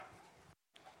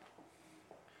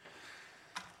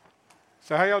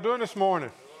So how y'all doing this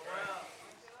morning?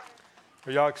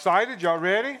 Are y'all excited? Y'all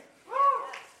ready?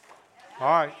 All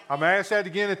right. I'm going to ask that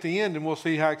again at the end, and we'll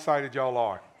see how excited y'all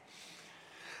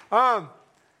are.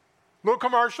 Little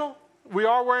commercial. We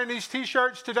are wearing these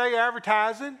T-shirts today,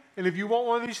 advertising. And if you want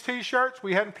one of these T-shirts,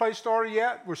 we hadn't placed order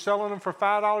yet. We're selling them for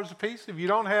 $5 a piece. If you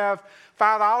don't have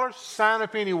 $5, sign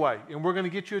up anyway. And we're going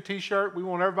to get you a T-shirt. We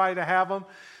want everybody to have them.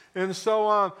 And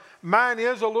so mine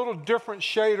is a little different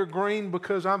shade of green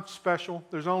because I'm special.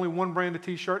 There's only one brand of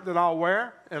T-shirt that I'll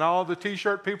wear, and all the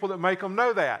T-shirt people that make them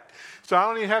know that. So I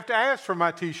don't even have to ask for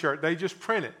my T-shirt. They just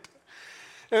print it.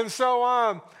 And so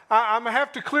I'm going to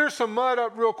have to clear some mud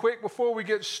up real quick before we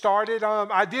get started.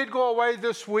 I did go away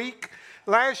this week.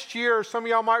 Last year, some of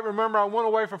y'all might remember, I went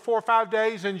away for 4 or 5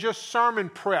 days and just sermon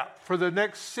prep for the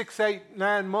next 6, 8,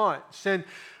 9 months. And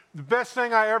the best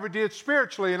thing I ever did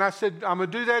spiritually. And I said, I'm going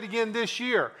to do that again this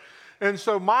year. And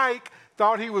so Mike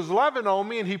thought he was loving on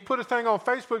me, and he put a thing on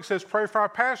Facebook that says, pray for our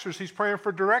pastors. He's praying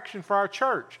for direction for our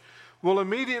church. Well,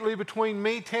 immediately between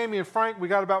me, Tammy, and Frank, we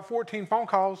got about 14 phone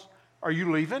calls. Are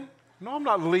you leaving? No, I'm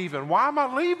not leaving. Why am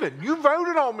I leaving? You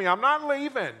voted on me. I'm not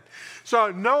leaving.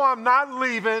 So, no, I'm not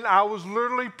leaving. I was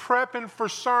literally prepping for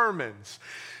sermons.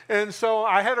 And so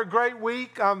I had a great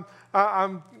week. I'm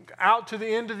out to the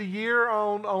end of the year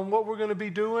on what we're going to be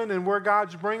doing and where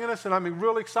God's bringing us, and I'm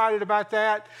really excited about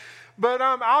that. But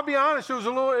I'll be honest,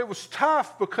 it was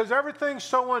tough because everything's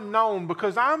so unknown.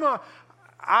 Because I'm a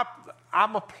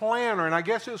planner, and I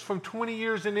guess it was from 20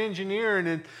 years in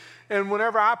engineering, and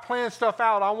whenever I plan stuff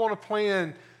out, I want to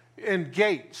plan in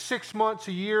gate 6 months,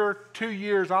 a year, 2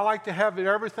 years. I like to have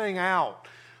everything out.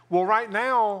 Well, right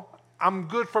now I'm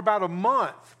good for about a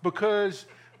month because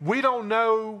we don't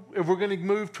know if we're going to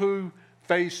move to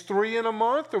phase 3 in a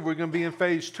month, or we're going to be in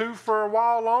phase 2 for a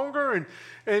while longer.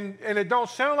 And it don't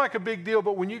sound like a big deal,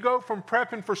 but when you go from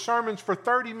prepping for sermons for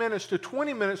 30 minutes to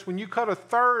 20 minutes, when you cut a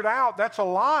third out, that's a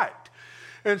lot.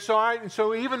 And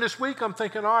so even this week I'm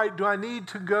thinking, all right, do I need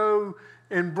to go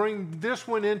and bring this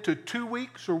one into 2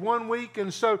 weeks or 1 week?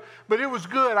 And so, but it was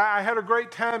good. I had a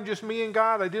great time, just me and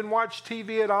God. I didn't watch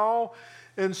TV at all.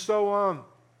 And so,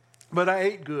 but I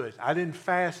ate good. I didn't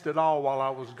fast at all while I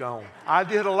was gone. I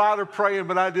did a lot of praying,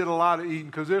 but I did a lot of eating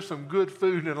because there's some good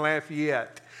food in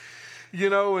Lafayette.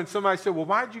 You know, and somebody said, well,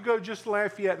 why'd you go just to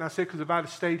Lafayette? And I said, because if I'd have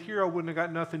stayed here, I wouldn't have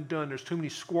got nothing done. There's too many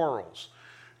squirrels,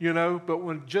 you know.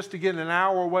 But just to get an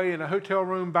hour away in a hotel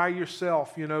room by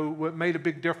yourself, you know, it made a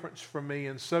big difference for me.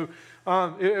 And so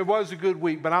it was a good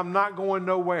week, but I'm not going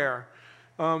nowhere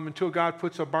until God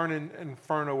puts a burning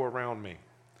inferno around me.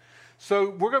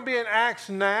 So we're going to be in Acts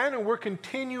 9, and we're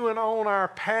continuing on our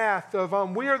path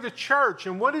of we are the church.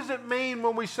 And what does it mean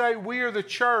when we say we are the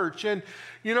church? And,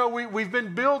 you know, we've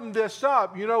been building this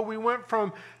up. You know, we went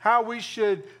from how we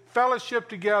should fellowship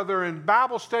together and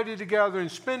Bible study together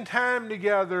and spend time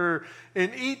together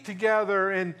and eat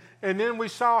together. And then we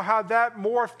saw how that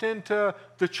morphed into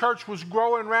the church was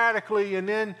growing radically, and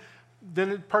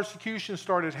then persecution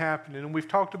started happening. And we've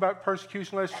talked about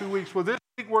persecution the last 2 weeks. Well, this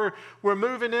week we're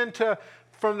moving into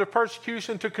from the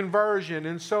persecution to conversion.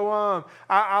 And so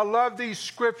I love these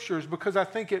scriptures because I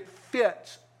think it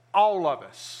fits all of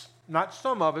us. Not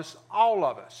some of us, all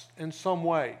of us in some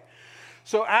way.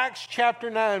 So Acts chapter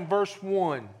 9, verse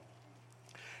 1.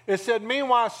 It said,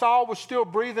 meanwhile, Saul was still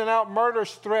breathing out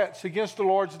murderous threats against the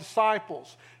Lord's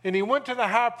disciples. And he went to the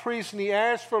high priest and he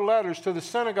asked for letters to the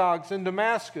synagogues in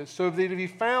Damascus, so that if he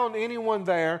found anyone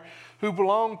there who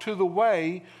belonged to the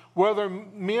way, whether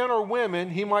men or women,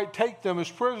 he might take them as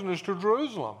prisoners to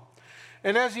Jerusalem.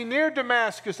 And as he neared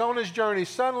Damascus on his journey,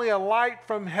 suddenly a light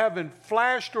from heaven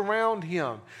flashed around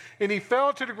him. And he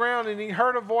fell to the ground, and he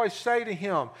heard a voice say to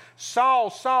him, Saul,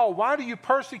 Saul, why do you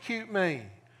persecute me?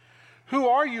 Who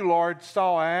are you, Lord?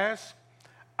 Saul asked.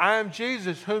 I am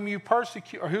Jesus, whom you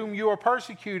are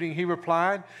persecuting, he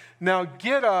replied. Now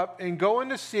get up and go in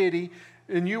the city,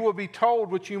 and you will be told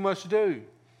what you must do.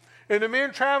 And the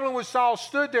men traveling with Saul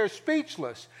stood there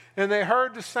speechless, and they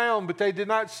heard the sound, but they did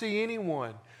not see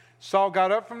anyone. Saul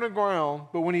got up from the ground,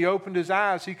 but when he opened his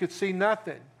eyes, he could see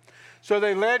nothing. So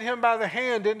they led him by the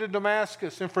hand into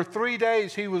Damascus, and for 3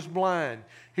 days he was blind.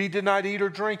 He did not eat or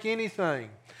drink anything.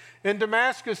 In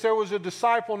Damascus there was a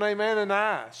disciple named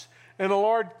Ananias, and the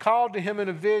Lord called to him in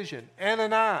a vision,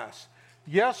 Ananias.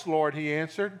 Yes, Lord, he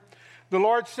answered. The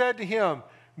Lord said to him,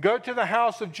 go to the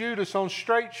house of Judas on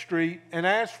Straight Street and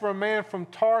ask for a man from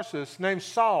Tarsus named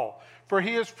Saul, for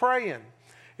he is praying.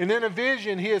 And in a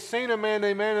vision he has seen a man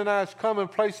named Ananias come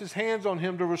and place his hands on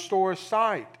him to restore his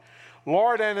sight.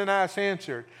 Lord, Ananias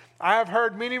answered, I have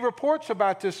heard many reports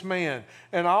about this man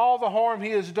and all the harm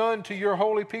he has done to your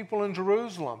holy people in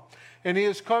Jerusalem. And he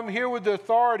has come here with the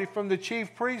authority from the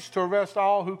chief priest to arrest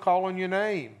all who call on your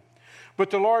name. But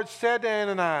the Lord said to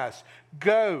Ananias,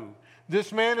 go.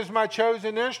 This man is my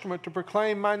chosen instrument to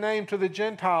proclaim my name to the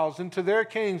Gentiles and to their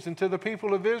kings and to the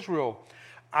people of Israel.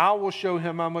 I will show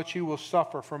him how much he will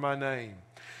suffer for my name.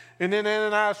 And then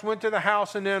Ananias went to the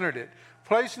house and entered it.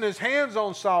 Placing his hands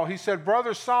on Saul, he said,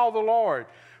 Brother Saul, the Lord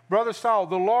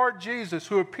Jesus,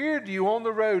 who appeared to you on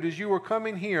the road as you were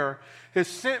coming here, has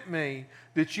sent me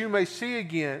that you may see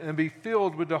again and be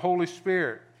filled with the Holy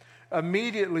Spirit.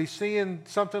 Immediately, seeing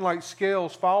something like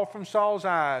scales fall from Saul's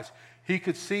eyes, he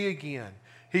could see again.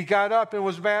 He got up and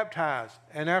was baptized,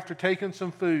 and after taking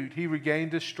some food, he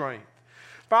regained his strength.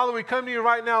 Father, we come to you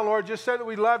right now, Lord, just say that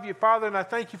we love you, Father, and I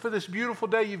thank you for this beautiful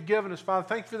day you've given us, Father.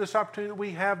 Thank you for this opportunity that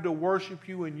we have to worship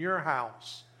you in your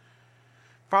house.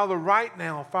 Father, right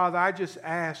now, Father, I just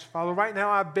ask, Father, right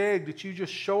now I beg that you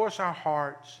just show us our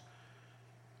hearts.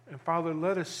 And Father,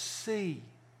 let us see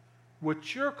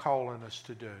what you're calling us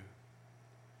to do.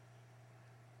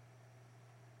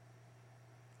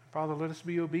 Father, let us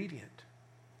be obedient.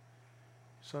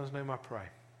 In Son's name I pray.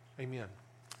 Amen.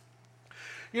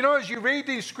 You know, as you read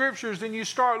these scriptures and you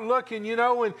start looking, you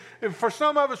know, and for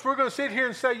some of us, we're going to sit here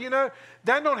and say, you know,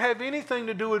 that don't have anything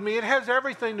to do with me. It has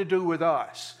everything to do with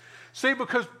us. See,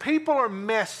 because people are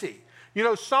messy. You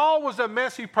know, Saul was a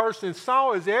messy person.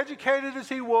 Saul, as educated as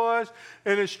he was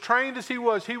and as trained as he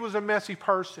was a messy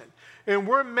person. And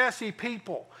we're messy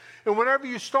people. And whenever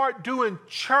you start doing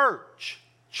church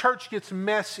gets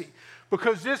messy.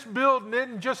 Because this building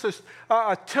isn't just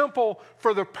a temple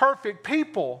for the perfect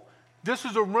people. This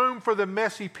is a room for the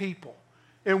messy people.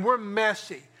 And we're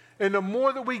messy. And the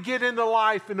more that we get into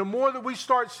life and the more that we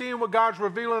start seeing what God's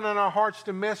revealing in our hearts,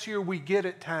 the messier we get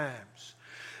at times.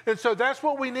 And so that's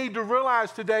what we need to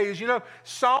realize today is, you know,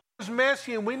 Saul is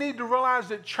messy, and we need to realize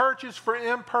that church is for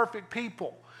imperfect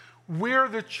people. We're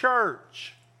the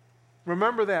church.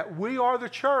 Remember that. We are the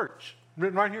church.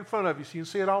 Written right here in front of you so you can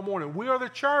see it all morning. We are the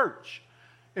church,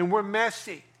 and we're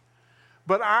messy.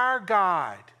 But our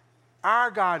God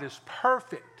is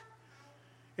perfect,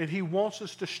 and he wants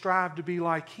us to strive to be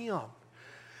like him.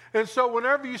 And so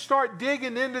whenever you start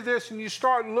digging into this and you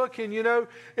start looking, you know,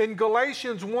 in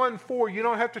Galatians 1:4, you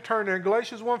don't have to turn there. In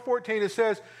Galatians 1:14, it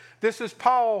says, this is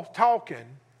Paul talking.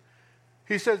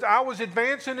 He says, I was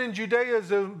advancing in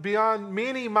Judaism beyond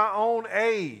many my own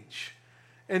age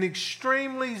and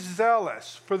extremely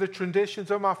zealous for the traditions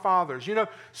of my fathers. You know,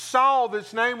 Saul,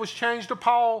 this name was changed to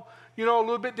Paul, you know, a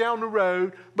little bit down the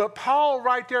road. But Paul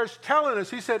right there is telling us,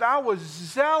 he said, I was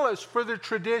zealous for the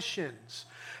traditions.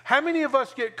 How many of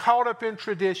us get caught up in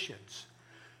traditions?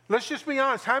 Let's just be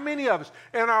honest. How many of us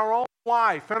in our own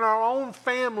life, in our own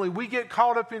family, we get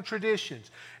caught up in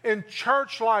traditions? In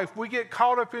church life, we get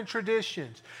caught up in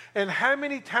traditions. And how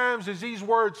many times has these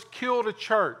words killed a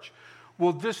church?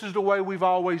 Well, this is the way we've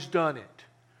always done it.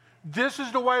 This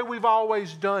is the way we've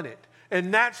always done it.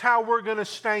 And that's how we're going to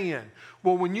stand.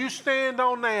 Well, when you stand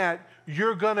on that,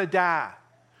 you're going to die.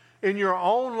 In your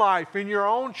own life, in your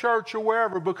own church or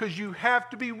wherever, because you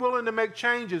have to be willing to make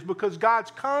changes because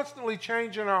God's constantly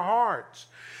changing our hearts.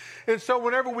 And so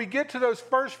whenever we get to those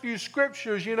first few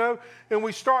scriptures, you know, and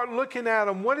we start looking at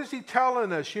them, what is he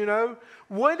telling us, you know?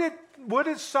 What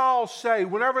did Saul say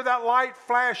whenever that light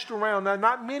flashed around? Now,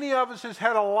 not many of us has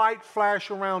had a light flash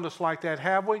around us like that,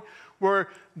 have we? Where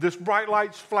this bright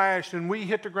light's flashed and we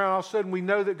hit the ground, all of a sudden we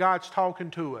know that God's talking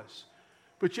to us.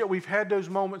 But yet we've had those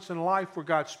moments in life where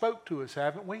God spoke to us,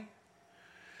 haven't we?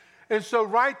 And so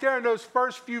right there in those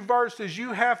first few verses,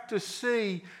 you have to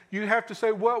say,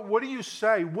 what do you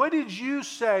say? What did you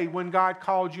say when God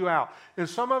called you out? And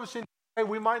some of us in today,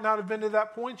 we might not have been to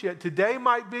that point yet. Today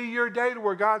might be your day to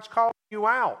where God's calling you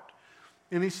out.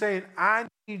 And he's saying, I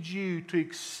need you to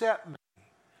accept me.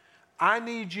 I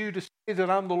need you to say that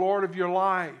I'm the Lord of your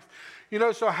life. You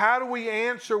know, so how do we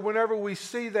answer whenever we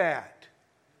see that?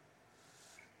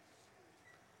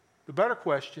 The better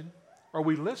question, are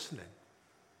we listening?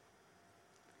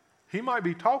 He might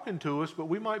be talking to us, but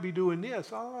we might be doing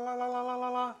this, la, la, la, la, la,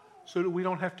 la, so that we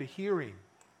don't have to hear him.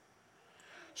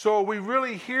 So are we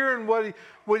really hearing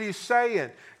what he's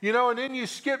saying? You know, and then you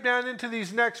skip down into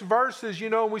these next verses, you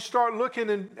know, and we start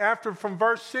looking after from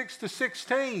verse 6 to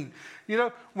 16. You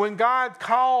know, when God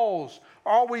calls,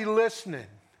 are we listening?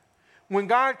 When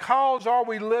God calls, are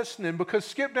we listening? Because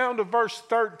skip down to verse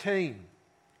 13.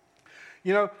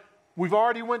 You know, we've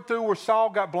already went through where Saul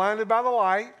got blinded by the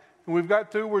light. And we've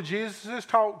got through where Jesus has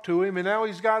talked to him. And now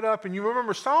he's got up. And you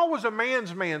remember, Saul was a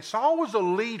man's man. Saul was a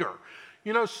leader.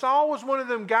 You know, Saul was one of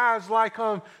them guys like,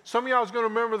 some of y'all is going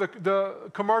to remember the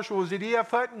commercial. Was it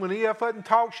E.F. Hutton? When E.F. Hutton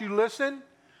talks, you listen.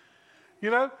 You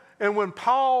know? And when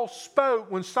Saul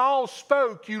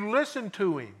spoke, you listened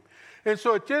to him. And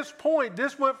so at this point,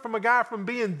 this went from a guy from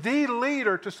being the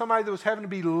leader to somebody that was having to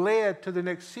be led to the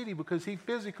next city because he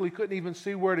physically couldn't even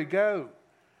see where to go.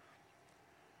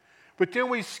 But then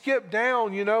we skip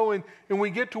down, you know, and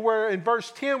we get to where in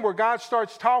verse 10 where God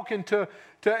starts talking to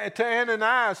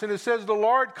Ananias. And it says, the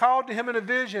Lord called to him in a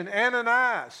vision,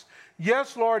 Ananias.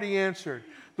 Yes, Lord, he answered.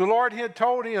 The Lord had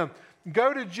told him,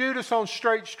 go to Judas on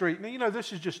Straight Street. Now, you know,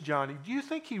 this is just Johnny. Do you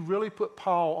think he really put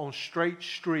Paul on Straight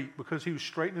Street because he was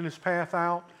straightening his path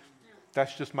out?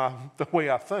 That's just the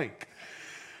way I think.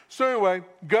 So anyway,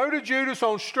 go to Judas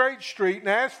on Straight Street and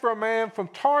ask for a man from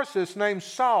Tarsus named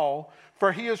Saul,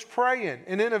 for he is praying.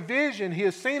 And in a vision, he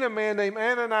has seen a man named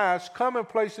Ananias come and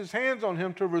place his hands on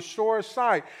him to restore his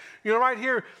sight. You know, right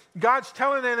here, God's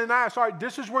telling Ananias, all right,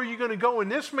 this is where you're going to go.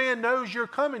 And this man knows you're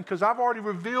coming because I've already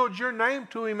revealed your name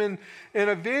to him in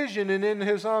a vision and in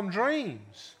his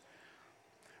dreams.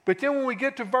 But then when we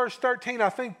get to verse 13, I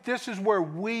think this is where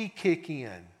we kick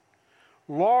in.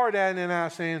 Lord,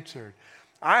 Ananias answered,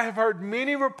 I have heard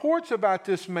many reports about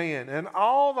this man and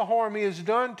all the harm he has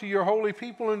done to your holy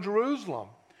people in Jerusalem.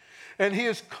 And he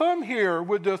has come here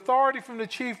with the authority from the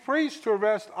chief priest to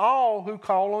arrest all who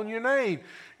call on your name.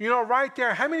 You know, right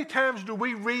there, how many times do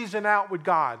we reason out with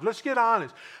God? Let's get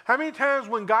honest. How many times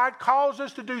when God calls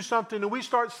us to do something do we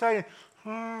start saying,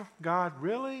 God,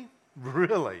 really?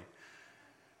 Really?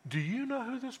 Do you know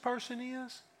who this person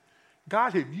is?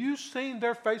 God, have you seen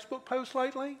their Facebook post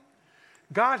lately?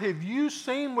 God, have you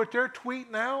seen what they're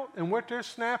tweeting out and what they're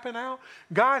snapping out?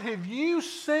 God, have you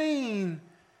seen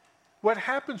what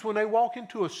happens when they walk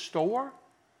into a store?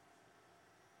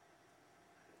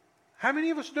 How many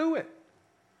of us do it?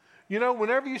 You know,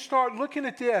 whenever you start looking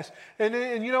at this, and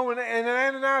you know, and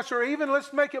Ananias, or even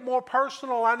let's make it more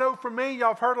personal. I know for me, y'all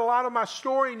have heard a lot of my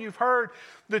story, and you've heard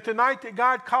that the night that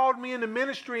God called me into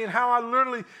ministry and how I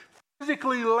literally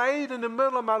physically laid in the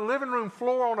middle of my living room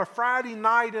floor on a Friday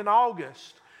night in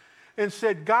August and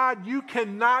said, God, you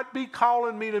cannot be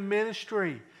calling me to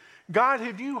ministry. God,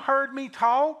 have you heard me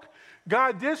talk?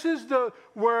 God, this is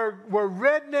where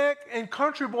redneck and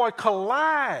country boy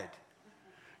collide.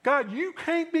 God, you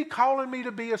can't be calling me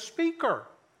to be a speaker.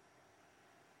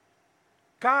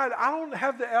 God, I don't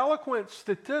have the eloquence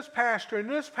that this pastor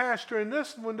and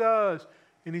this one does.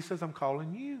 And he says, I'm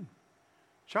calling you.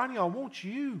 Johnny, I want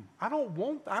you.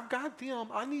 I've got them.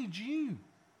 I need you.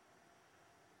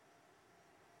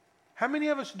 How many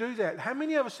of us do that? How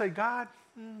many of us say, God,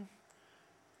 I'm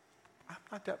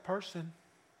not that person.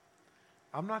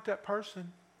 I'm not that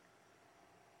person.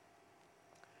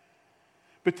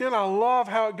 But then I love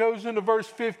how it goes into verse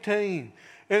 15.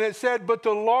 And it said, but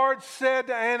the Lord said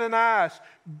to Ananias,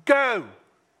 go.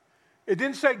 It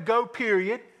didn't say go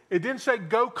period. It didn't say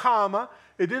go comma.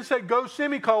 It didn't say go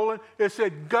semicolon. It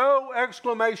said go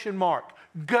exclamation mark.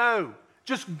 Go.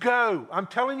 Just go. I'm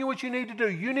telling you what you need to do.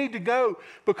 You need to go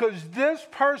because this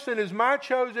person is my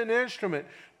chosen instrument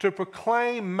to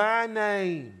proclaim my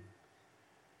name.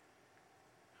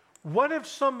 What if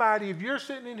somebody, if you're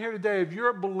sitting in here today, if you're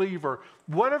a believer,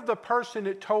 what if the person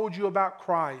that told you about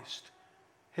Christ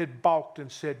had balked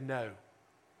and said no?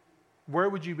 Where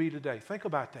would you be today? Think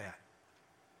about that.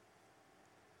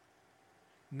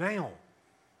 Now,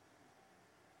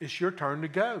 it's your turn to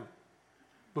go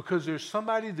because there's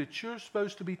somebody that you're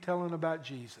supposed to be telling about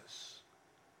Jesus.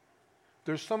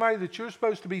 There's somebody that you're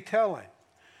supposed to be telling.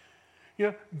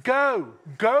 You know,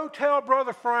 go tell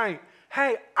Brother Frank,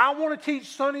 hey, I want to teach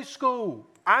Sunday school.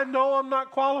 I know I'm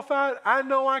not qualified. I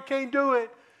know I can't do it,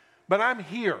 but I'm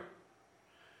here.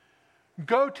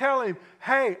 Go tell him,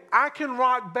 hey, I can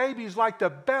rock babies like the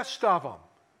best of them.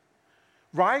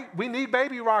 Right? We need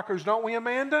baby rockers, don't we,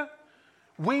 Amanda?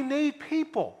 We need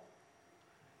people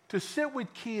to sit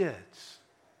with kids.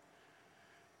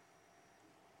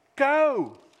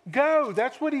 Go.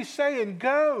 That's what he's saying.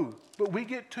 Go. But we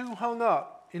get too hung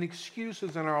up in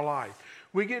excuses in our life.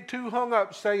 We get too hung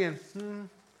up saying, you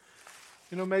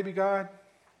know, maybe God,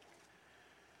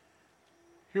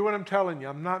 hear what I'm telling you.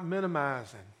 I'm not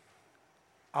minimizing.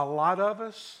 A lot of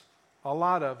us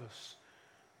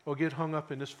will get hung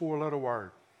up in this 4-letter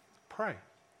word. Pray.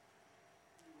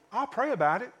 I'll pray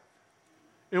about it.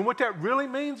 And what that really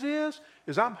means is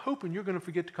I'm hoping you're going to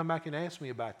forget to come back and ask me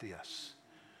about this.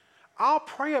 I'll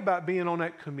pray about being on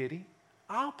that committee.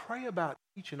 I'll pray about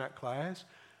teaching that class.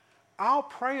 I'll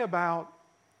pray about,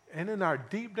 and in our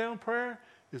deep down prayer,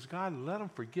 is God, let them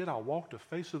forget I walked the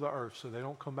face of the earth so they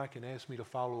don't come back and ask me to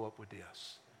follow up with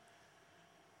this.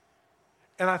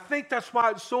 And I think that's why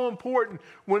it's so important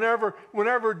whenever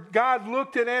God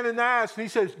looked at Ananias and he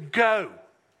says, go.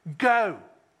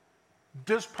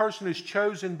 This person is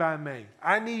chosen by me.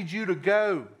 I need you to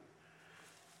go.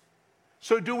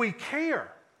 So do we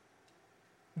care?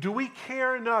 Do we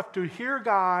care enough to hear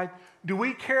God? Do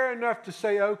we care enough to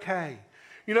say, okay?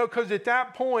 You know, because at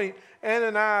that point,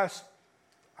 Ananias,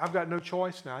 I've got no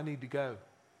choice now. I need to go.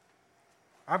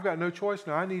 I've got no choice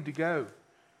now. I need to go.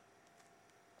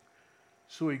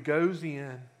 So he goes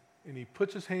in and he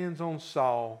puts his hands on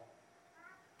Saul.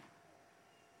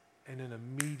 And then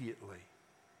immediately,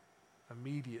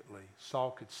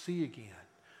 Saul could see again.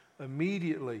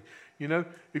 Immediately. You know,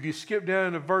 if you skip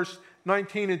down to verse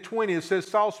 19 and 20, it says,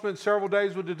 Saul spent several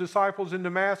days with the disciples in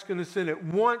Damascus, and at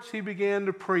once he began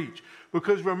to preach.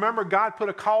 Because remember, God put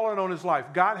a calling on his life.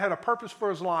 God had a purpose for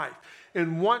his life.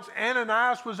 And once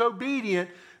Ananias was obedient,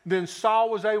 then Saul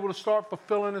was able to start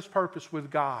fulfilling his purpose with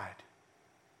God.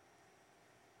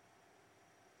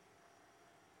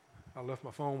 I left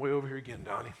my phone way over here again,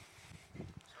 Donnie.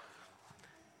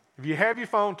 If you have your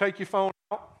phone, take your phone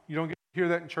out. You don't get to hear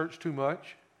that in church too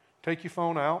much. Take your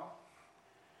phone out.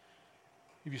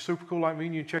 If you're super cool like me,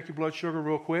 you can check your blood sugar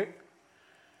real quick.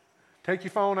 Take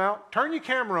your phone out. Turn your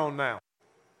camera on now.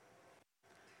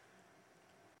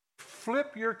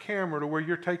 Flip your camera to where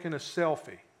you're taking a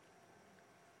selfie.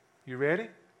 You ready?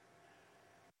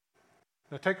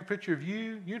 Now take a picture of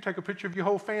you. You can take a picture of your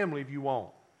whole family if you want.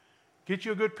 Get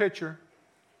you a good picture.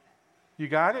 You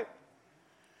got it?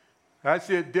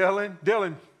 That's it, Dylan.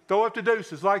 Dylan, throw up the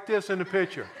deuces like this in the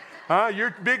picture.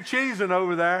 You're big cheesing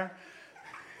over there.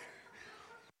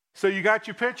 So you got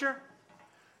your picture?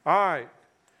 All right.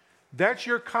 That's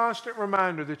your constant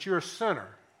reminder that you're a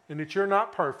sinner and that you're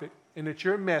not perfect and that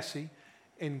you're messy,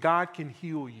 and God can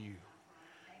heal you.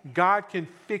 God can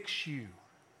fix you.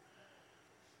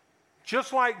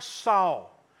 Just like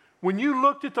Saul. When you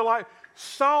looked at the light,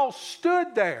 Saul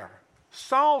stood there.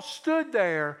 Saul stood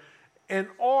there and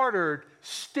ordered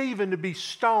Stephen to be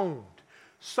stoned.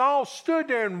 Saul stood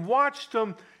there and watched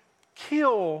them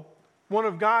kill one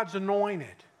of God's anointed.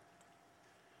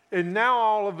 And now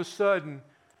all of a sudden,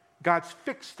 God's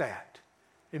fixed that.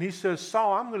 And he says,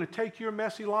 Saul, I'm going to take your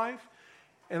messy life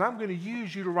and I'm going to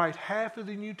use you to write half of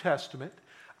the New Testament.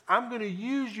 I'm going to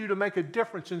use you to make a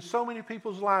difference in so many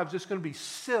people's lives. It's going to be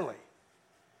silly.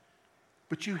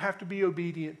 But you have to be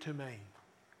obedient to me.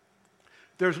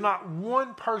 There's not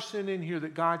one person in here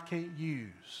that God can't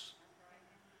use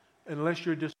unless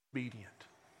you're disobedient.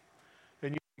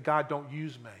 And you say, God, don't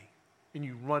use me. And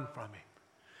you run from him.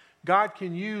 God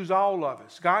can use all of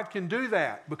us. God can do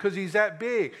that because he's that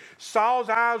big. Saul's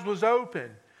eyes was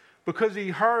open because he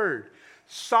heard.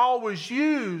 Saul was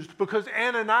used because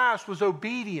Ananias was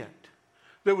obedient.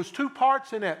 There was two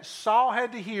parts in that. Saul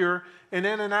had to hear and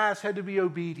Ananias had to be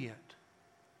obedient.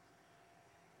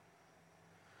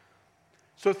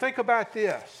 So think about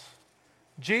this.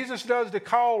 Jesus does the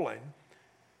calling.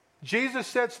 Jesus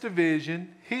sets the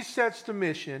vision. He sets the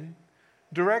mission,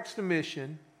 directs the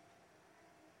mission.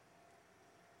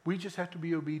 We just have to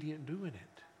be obedient doing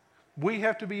it. We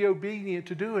have to be obedient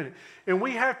to doing it. And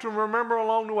we have to remember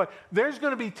along the way, there's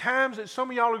going to be times that some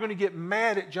of y'all are going to get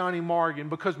mad at Johnny Morgan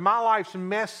because my life's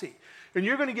messy. And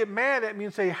you're going to get mad at me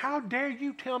and say, how dare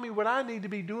you tell me what I need to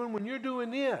be doing when you're doing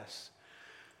this?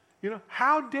 You know,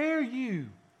 how dare you?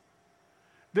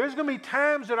 There's going to be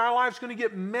times that our life's going to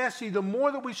get messy. The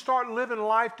more that we start living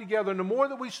life together and the more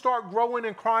that we start growing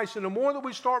in Christ and the more that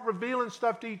we start revealing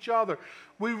stuff to each other,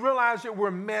 we realize that we're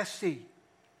messy.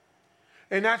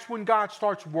 And that's when God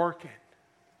starts working.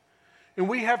 And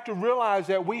we have to realize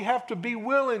that. We have to be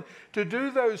willing to do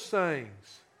those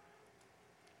things.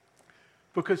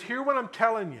 Because hear what I'm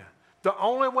telling you. The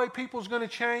only way people's going to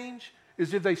change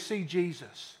is if they see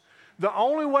Jesus. The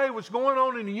only way what's going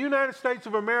on in the United States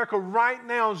of America right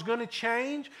now is going to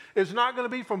change. It's not going to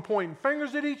be from pointing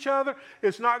fingers at each other.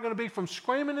 It's not going to be from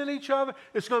screaming at each other.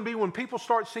 It's going to be when people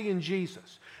start seeing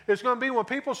Jesus. It's going to be when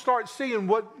people start seeing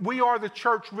what we are the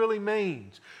church really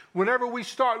means. Whenever we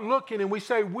start looking and we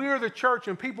say we're the church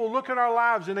and people look at our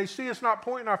lives and they see us not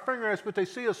pointing our finger at us, but they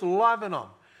see us loving them.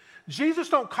 Jesus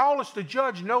don't call us to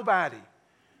judge nobody.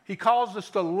 He calls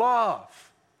us to love.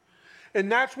 And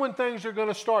that's when things are going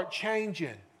to start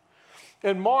changing.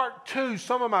 In Mark 2,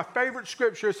 some of my favorite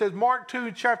scripture, it says, Mark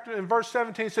 2, chapter in verse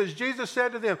 17, says, Jesus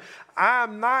said to them,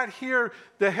 I'm not here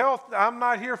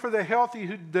for the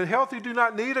healthy. The healthy do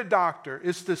not need a doctor.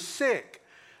 It's the sick.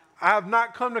 I have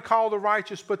not come to call the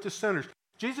righteous, but the sinners.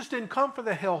 Jesus didn't come for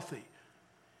the healthy.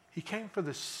 He came for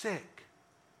the sick.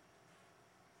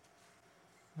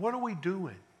 What are we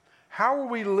doing? How are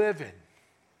we living?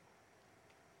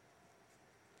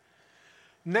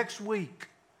 Next week,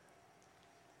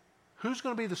 who's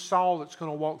going to be the Saul that's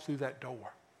going to walk through that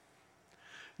door?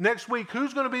 Next week,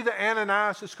 who's going to be the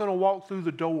Ananias that's going to walk through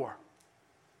the door?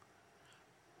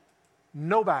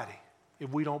 Nobody, if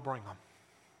we don't bring them.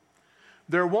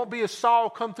 There won't be a Saul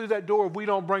come through that door if we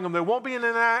don't bring them. There won't be an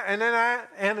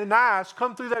Ananias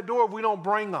come through that door if we don't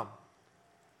bring them.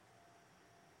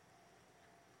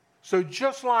 So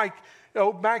just like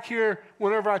back here,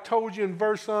 whenever I told you in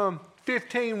verse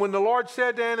 15, when the Lord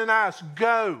said to Ananias,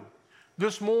 go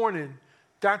this morning,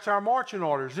 that's our marching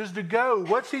orders, is to go.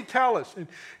 What's he tell us?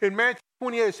 In Matthew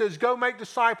 28, it says, go make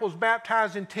disciples,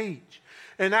 baptize and teach.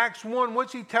 In Acts 1,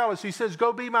 what's he tell us? He says,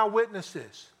 go be my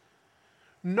witnesses.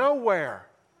 Nowhere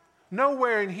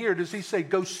in here does he say,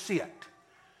 go sit.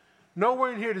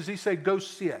 Nowhere in here does he say, go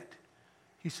sit.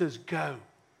 He says, go.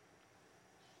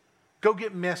 Go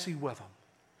get messy with them.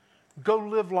 Go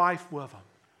live life with them.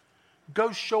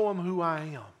 Go show them who I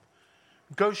am.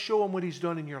 Go show them what he's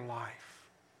done in your life.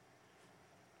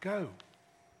 Go.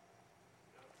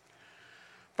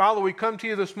 Father, we come to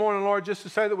you this morning, Lord, just to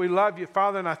say that we love you,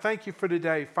 Father, and I thank you for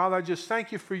today. Father, I just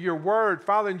thank you for your word,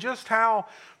 Father, and just how,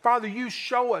 Father, you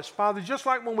show us, Father, just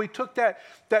like when we took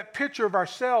that picture of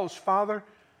ourselves, Father.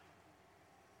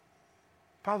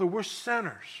 Father, we're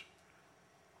sinners.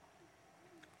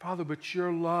 Father, but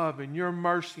your love and your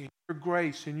mercy and your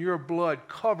grace and your blood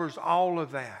covers all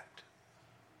of that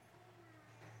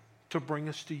to bring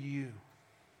us to you.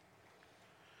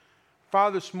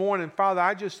 Father, this morning, Father,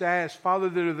 I just ask, Father,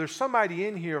 that if there's somebody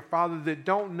in here, Father, that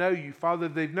don't know you, Father,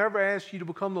 they've never asked you to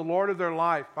become the Lord of their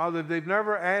life, Father, they've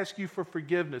never asked you for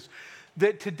forgiveness,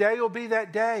 that today will be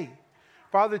that day.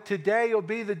 Father, today will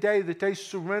be the day that they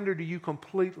surrender to you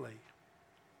completely.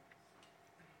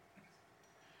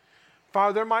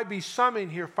 Father, there might be some in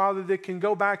here, Father, that can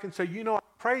go back and say, you know, I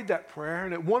prayed that prayer,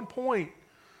 and at one point,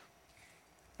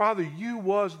 Father, you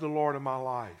was the Lord of my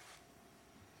life.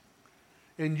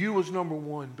 And you was number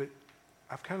one, but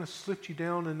I've kind of slipped you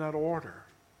down in that order.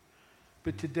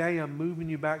 But today I'm moving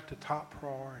you back to top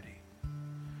priority.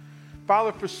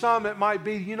 Father, for some it might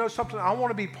be, you know something, I want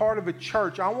to be part of a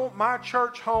church. I want my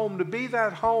church home to be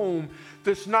that home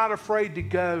that's not afraid to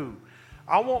go.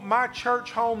 I want my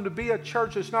church home to be a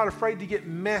church that's not afraid to get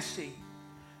messy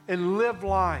and live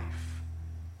life,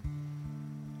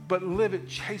 but live it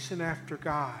chasing after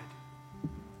God.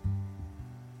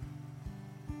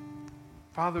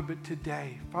 Father, but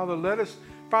today, Father, let us,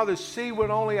 Father, see what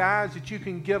only eyes that you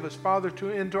can give us, Father,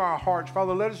 into our hearts.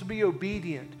 Father, let us be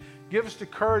obedient. Give us the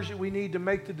courage that we need to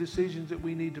make the decisions that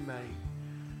we need to make.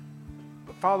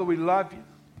 But Father, we love you.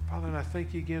 Father, and I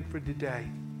thank you again for today.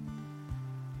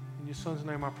 In your Son's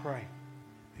name I pray.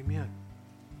 Amen.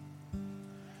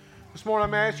 This morning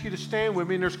I'm going to ask you to stand with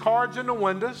me. And there's cards in the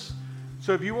windows.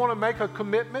 So if you want to make a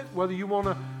commitment, whether you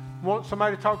want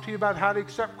somebody to talk to you about how to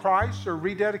accept Christ or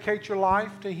rededicate your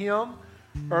life to Him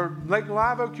or make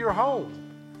Live Oak your home,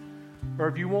 or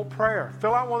if you want prayer,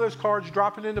 fill out one of those cards,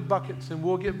 drop it in the buckets, and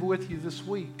we'll get with you this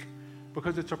week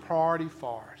because it's a priority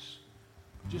for us.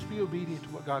 Just be obedient to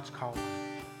what God's calling.